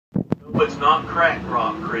it's not Crack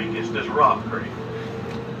Rock Creek, it's just Rock Creek.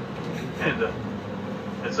 And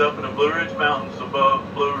it's up in the Blue Ridge Mountains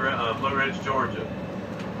above Blue Ridge, Georgia.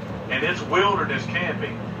 And it's wilderness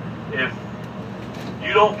camping. If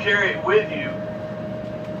you don't carry it with you,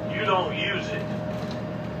 you don't use it,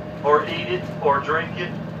 or eat it, or drink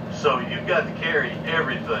it. So you've got to carry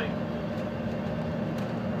everything.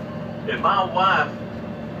 And my wife,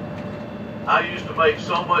 I used to make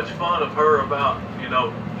so much fun of her about, you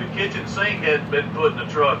know, the kitchen sink hadn't been put in the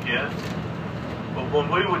truck yet. But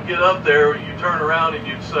when we would get up there, you turn around and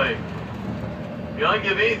you'd say, you know, I'd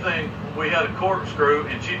give anything we had a corkscrew,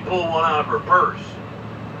 and she'd pull one out of her purse.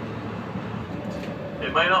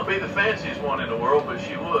 It may not be the fanciest one in the world, but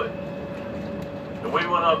she would. And we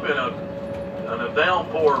went up in a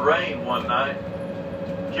downpour rain one night,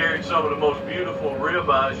 carried some of the most beautiful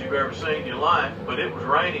ribeyes you've ever seen in your life, but it was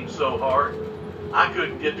raining so hard, I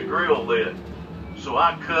couldn't get the grill lit. So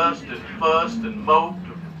I cussed and fussed and moped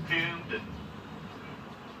and fumed and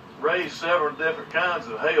raised several different kinds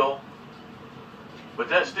of hell, but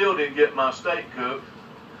that still didn't get my steak cooked.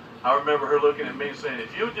 I remember her looking at me and saying,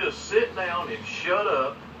 if you'll just sit down and shut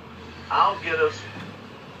up, I'll get us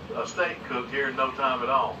a steak cooked here in no time at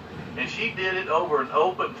all. And she did it over an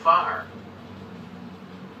open fire.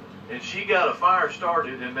 And she got a fire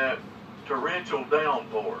started in that torrential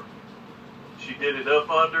downpour. She did it up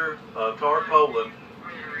under a tarpaulin.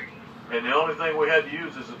 And the only thing we had to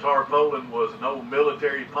use as a tarpaulin was an old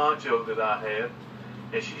military poncho that I had.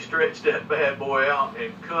 And she stretched that bad boy out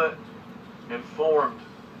and cut and formed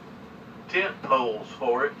tent poles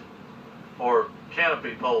for it, or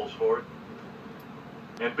canopy poles for it,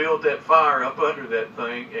 and built that fire up under that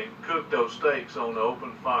thing and cooked those steaks on the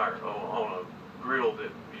open fire, on a grill that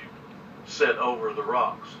you set over the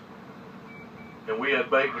rocks. And we had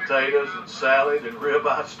baked potatoes and salad and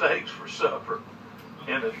ribeye steaks for supper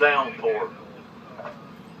in a downpour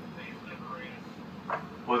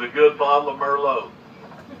with a good bottle of Merlot.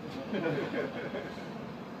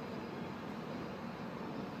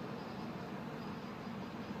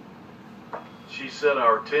 She set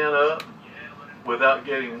our tent up without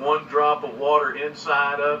getting one drop of water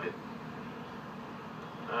inside of it.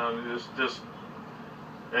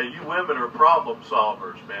 Hey, you women are problem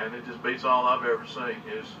solvers, man. It just beats all I've ever seen.